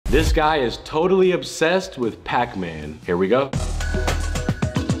This guy is totally obsessed with Pac-Man. Here we go.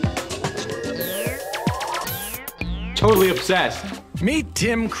 Totally obsessed. Meet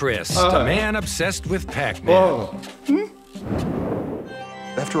Tim Christ, a man obsessed with Pac-Man.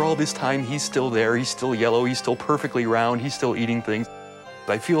 After all this time, he's still there, he's still yellow, he's still perfectly round, he's still eating things.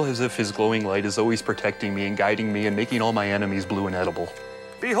 I feel as if his glowing light is always protecting me and guiding me and making all my enemies blue and edible.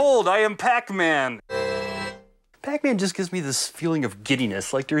 Behold, I am Pac-Man! Pac-Man just gives me this feeling of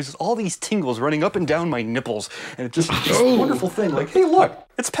giddiness, like there's all these tingles running up and down my nipples, and it's just a wonderful thing, like, hey look,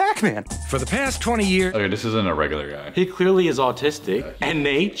 it's Pac-Man! For the past 20 years... Okay, this isn't a regular guy. He clearly is autistic, and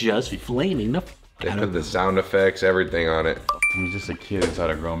they just flaming the They put the sound effects, everything on it. He's just a kid inside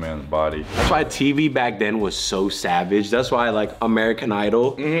a grown man's body. That's why TV back then was so savage. That's why like American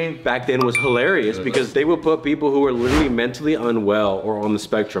Idol back then was hilarious because they would put people who were literally mentally unwell or on the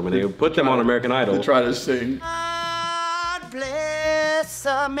spectrum and they would put them on American Idol. They try to sing. God bless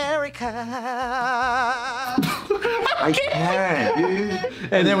America. I can't,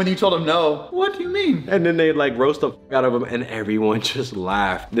 dude. And then when you told him no, what do you mean? And then they'd like roast the f out of him and everyone just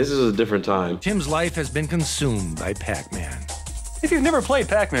laughed. This is a different time. Tim's life has been consumed by Pac-Man. If you've never played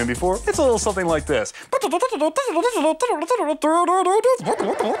Pac-Man before, it's a little something like this.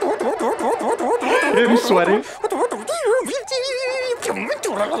 Him sweating.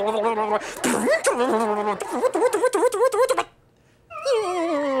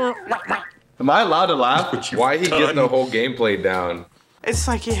 Am I allowed to laugh? Why he getting the whole gameplay down? It's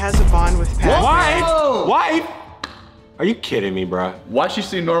like he has a bond with Pac-Man. Wife! Wife! Are you kidding me, bruh? Why she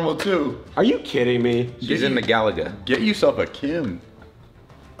seem normal too? Are you kidding me? She's in the Galaga. Get yourself a Kim.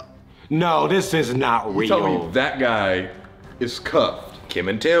 No, this is not You tell me real. that guy is cuffed. Kim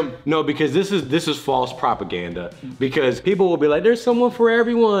and Tim. No, because this is false propaganda. Because people will be like, there's someone for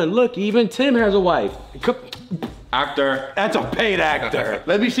everyone. Look, even Tim has a wife. Actor. That's a paid actor.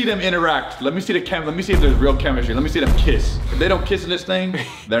 Let me see them interact. Let me see let me see if there's real chemistry. Let me see them kiss. If they don't kiss in this thing,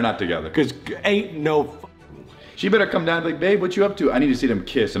 they're not together. Because ain't no... She better come down and be like, babe, what you up to? I need to see them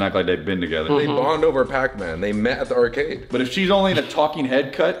kiss and act like they've been together. They bond over Pac-Man. They met at the arcade. But if she's only in a talking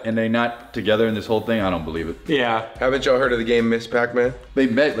head cut and they're not together in this whole thing, I don't believe it. Yeah. Haven't y'all heard of the game Miss Pac-Man? They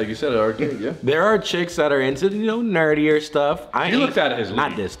met, like you said, at the arcade, yeah. There are chicks that are into, you know, nerdier stuff. She looks out of his league.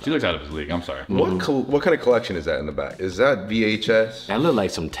 Not this. She looks out of his league, I'm sorry. What kind of collection is that in the back? Is that VHS? That look like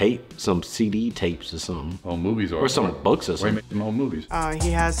some tape, some CD tapes or something. Oh, movies Or some books or Or he something. made some old movies.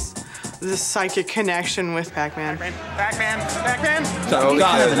 He has this psychic connection with Pac-Man. Pac-Man! Oh,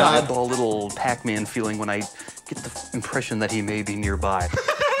 I have an oddball little Pac-Man feeling when I get the impression that he may be nearby.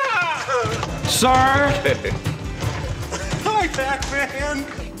 Sir! Hi, Pac-Man!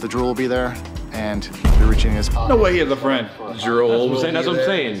 The drool will be there, and you're reaching his... No way he has a friend. Droll. That's what I'm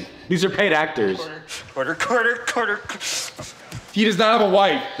saying. These are paid acters. Quarter. He does not have a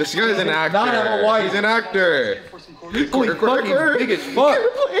wife. This guy's an actor. Not have a wife. He's an actor. Holy fuck, he's big as fuck.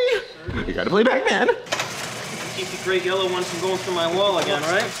 You gotta play Pac-Man. Keep the gray yellow ones from going through my wall again,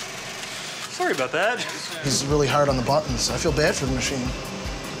 right? Sorry about that. He's really hard on the buttons. I feel bad for the machine.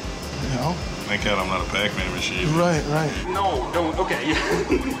 You know? Thank God I'm not a Pac-Man machine. Right, right. No, don't, okay.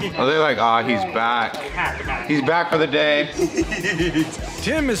 Oh, they're like, he's back. He's back for the day.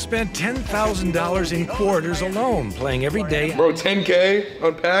 Tim has spent $10,000 in quarters alone, playing every day. Bro, 10K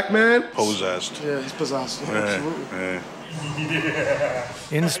on Pac-Man? Possessed. Yeah, he's possessed. Yeah, absolutely.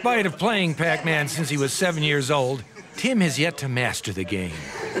 In spite of playing Pac-Man since he was 7 years old, Tim has yet to master the game.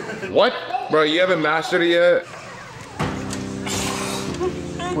 What? Bro, you haven't mastered it yet?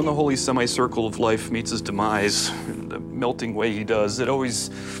 When the holy semicircle of life meets his demise, in the melting way he does, it always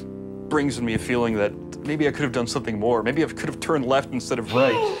brings me a feeling that maybe I could have done something more. Maybe I could have turned left instead of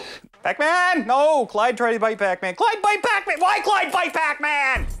right. Pac-Man! No! Clyde tried to bite Pac-Man. Clyde bite Pac-Man! Why Clyde bite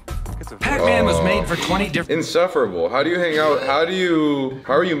Pac-Man? Pac-Man was made for 20 different... Insufferable. How do you hang out? How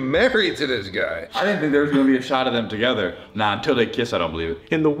are you married to this guy? I didn't think there was gonna be a shot of them together. Nah, until they kiss, I don't believe it.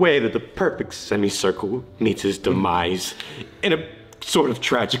 In the way that the perfect semicircle meets his demise. In a sort of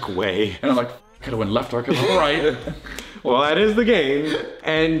tragic way. And I'm like, could've went left or could've went right. Well, that is the game.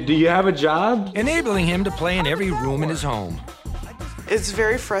 And do you have a job? Enabling him to play in every room in his home. It's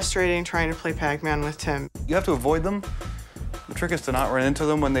very frustrating trying to play Pac-Man with Tim. You have to avoid them. The trick is to not run into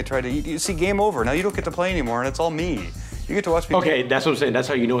them when they try to eat. You see, game over. Now you don't get to play anymore, and it's all me. You get to watch me. Okay, that's what I'm saying. That's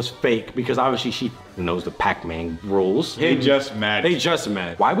how you know it's fake, because obviously she knows the Pac-Man rules. They just met. They just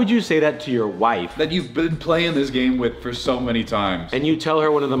met. Why would you say that to your wife? That you've been playing this game with for so many times. And you tell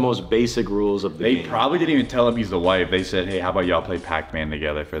her one of the most basic rules of the game. They probably didn't even tell him he's the wife. They said, hey, how about y'all play Pac-Man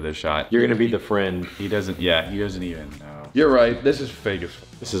together for this shot? You're gonna be the friend. He doesn't even know. You're right. This is fake as fuck.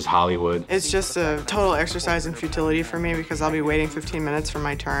 This is Hollywood. It's just a total exercise in futility for me because I'll be waiting 15 minutes for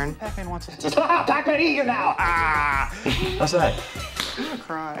my turn. Pac-Man wants to Pac-Man, eat you now! Ah! How's that?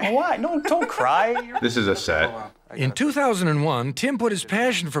 Cry. What? No, don't cry. This is a set. In 2001, Tim put his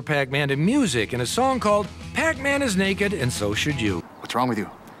passion for Pac-Man to music in a song called Pac-Man is Naked and So Should You. What's wrong with you?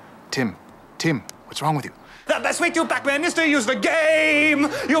 Tim, what's wrong with you? The best way to Pac-Man is to use the game!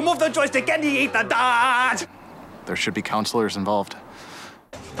 You move the joystick and you eat the dot! There should be counselors involved.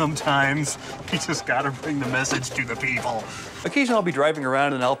 Sometimes you just gotta bring the message to the people. Occasionally I'll be driving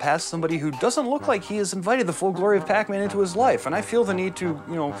around and I'll pass somebody who doesn't look like he has invited the full glory of Pac-Man into his life, and I feel the need to,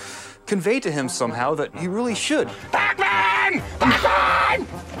 convey to him somehow that he really should. Pac-Man! Pac-Man!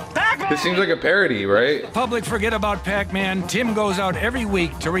 Pac-Man! This seems like a parody, right? Public forget about Pac-Man. Tim goes out every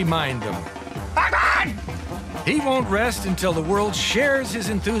week to remind them. Pac-Man! He won't rest until the world shares his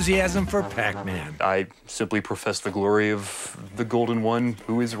enthusiasm for Pac-Man. I simply profess the glory of the Golden One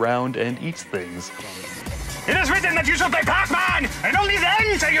who is round and eats things. It is written that you shall play Pac-Man, and only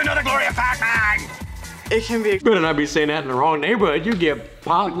then shall you know the glory of Pac-Man! It can be. Better not be saying that in the wrong neighborhood. You get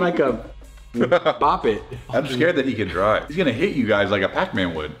popped like a bop it. I'm scared that he can drive. He's gonna hit you guys like a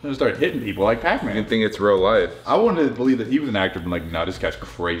Pac-Man would. He's gonna start hitting people like Pac-Man. I think it's real life. I wanted to believe that he was an actor, but like, nah, this guy's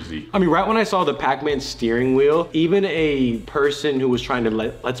crazy. I mean, right when I saw the Pac-Man steering wheel, even a person who was trying to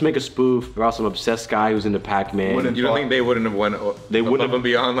let's make a spoof about some obsessed guy who's into Pac-Man. You don't think they wouldn't have went above and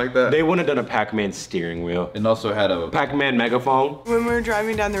beyond like that? They wouldn't have done a Pac-Man steering wheel. And also had a Pac-Man megaphone. When we're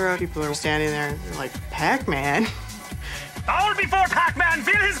driving down the road, people are standing there and they're like, Pac-Man? All before Pac-Man,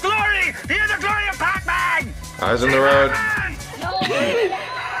 feel his glory! Hear the glory of Pac-Man! Eyes on the road.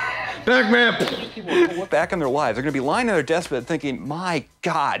 Pac-Man! People look back on their lives. They're gonna be lying on their deathbed thinking, my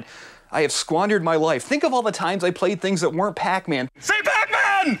God, I have squandered my life. Think of all the times I played things that weren't Pac-Man. Say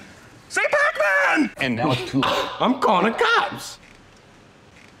Pac-Man! Say Pac-Man! And now it's too late. I'm calling the cops.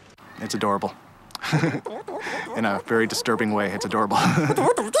 It's adorable. In a very disturbing way, it's adorable.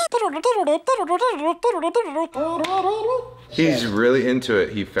 He's really into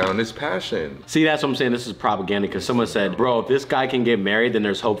it. He found his passion. See, that's what I'm saying. This is propaganda because someone said, bro, if this guy can get married, then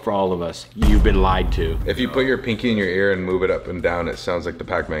there's hope for all of us. You've been lied to. If you put your pinky in your ear and move it up and down, it sounds like the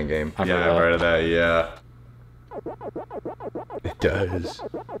Pac-Man game. yeah, I've heard of that, yeah. It does.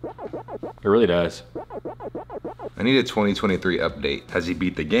 It really does. I need a 2023 update. Has he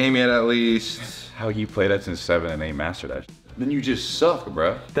beat the game yet at least? How you play that since 7 and ain't mastered that? Then you just suck,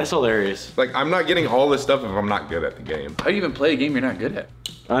 bro. That's hilarious. Like, I'm not getting all this stuff if I'm not good at the game. How do you even play a game you're not good at?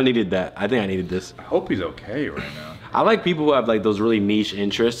 I needed that. I think I needed this. I hope he's okay right now. I like people who have like those really niche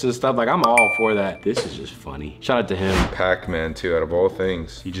interests and stuff. Like, I'm all for that. This is just funny. Shout out to him. Pac-Man too, out of all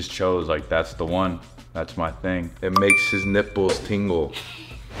things. He just chose, like, that's the one. That's my thing. It makes his nipples tingle.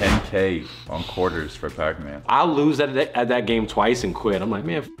 10K on quarters for Pac-Man. I'll lose at that game twice and quit. I'm like,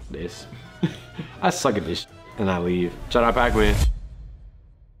 man, f this. I suck at this and I leave. Shout out Pac-Man.